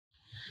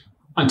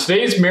On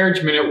today's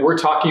Marriage Minute, we're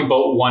talking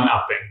about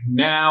one-upping.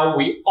 Now,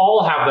 we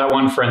all have that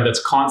one friend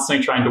that's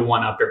constantly trying to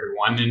one-up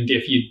everyone, and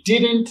if you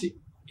didn't,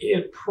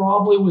 it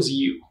probably was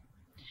you.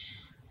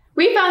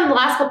 We found in the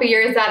last couple of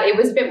years that it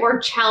was a bit more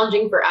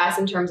challenging for us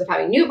in terms of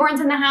having newborns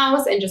in the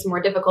house and just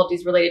more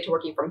difficulties related to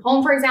working from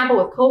home, for example,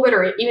 with COVID,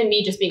 or even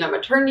me just being on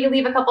maternity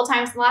leave a couple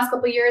times in the last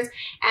couple of years.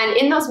 And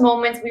in those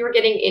moments, we were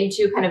getting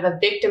into kind of a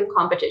victim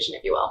competition,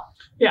 if you will.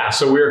 Yeah,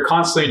 so we were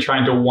constantly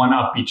trying to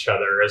one-up each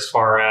other as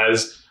far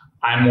as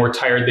I'm more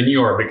tired than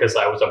you are because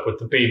I was up with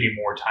the baby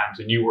more times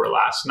than you were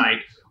last night,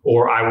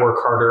 or I work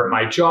harder at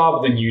my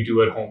job than you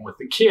do at home with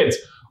the kids,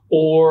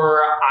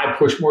 or I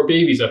push more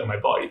babies out of my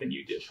body than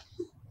you did.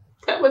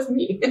 That was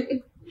me.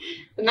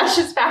 And that's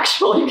just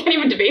factual. You can't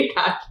even debate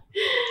that.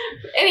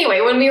 Anyway,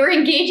 when we were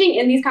engaging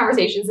in these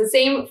conversations, the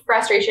same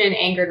frustration,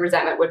 anger, and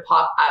resentment would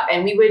pop up,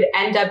 and we would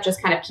end up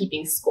just kind of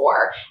keeping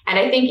score. And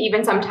I think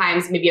even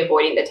sometimes maybe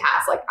avoiding the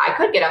task. Like, I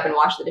could get up and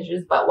wash the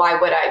dishes, but why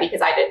would I?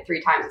 Because I did it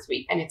 3 times this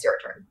week and it's your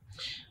turn.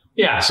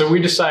 Yeah, so we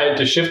decided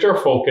to shift our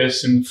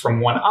focus and from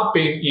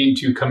one-upping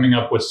into coming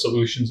up with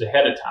solutions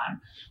ahead of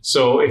time.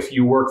 So if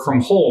you work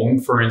from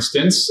home, for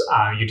instance,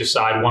 you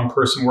decide one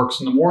person works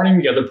in the morning,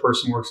 the other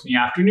person works in the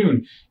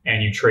afternoon,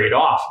 and you trade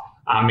off.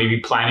 Maybe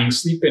planning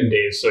sleep-in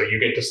days. So you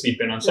get to sleep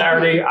in on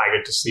Saturday, I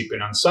get to sleep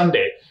in on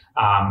Sunday.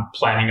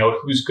 Planning out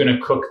who's going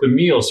to cook the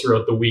meals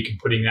throughout the week and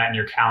putting that in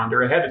your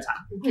calendar ahead of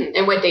time.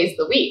 And what days of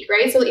the week,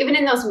 right? So even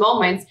in those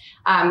moments,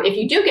 if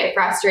you do get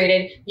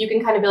frustrated, you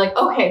can kind of be like,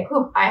 okay,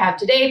 cool, I have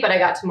today, but I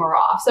got tomorrow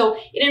off. So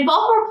it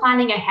involved more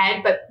planning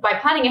ahead, but by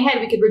planning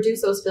ahead, we could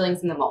reduce those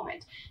feelings in the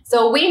moment.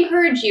 So we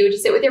encourage you to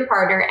sit with your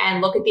partner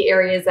and look at the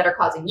areas that are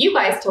causing you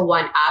guys to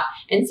one up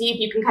and see if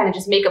you can kind of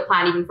just make a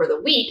plan even for the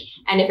week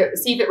and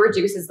see if it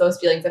reduces those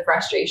feelings of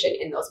frustration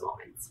in those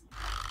moments.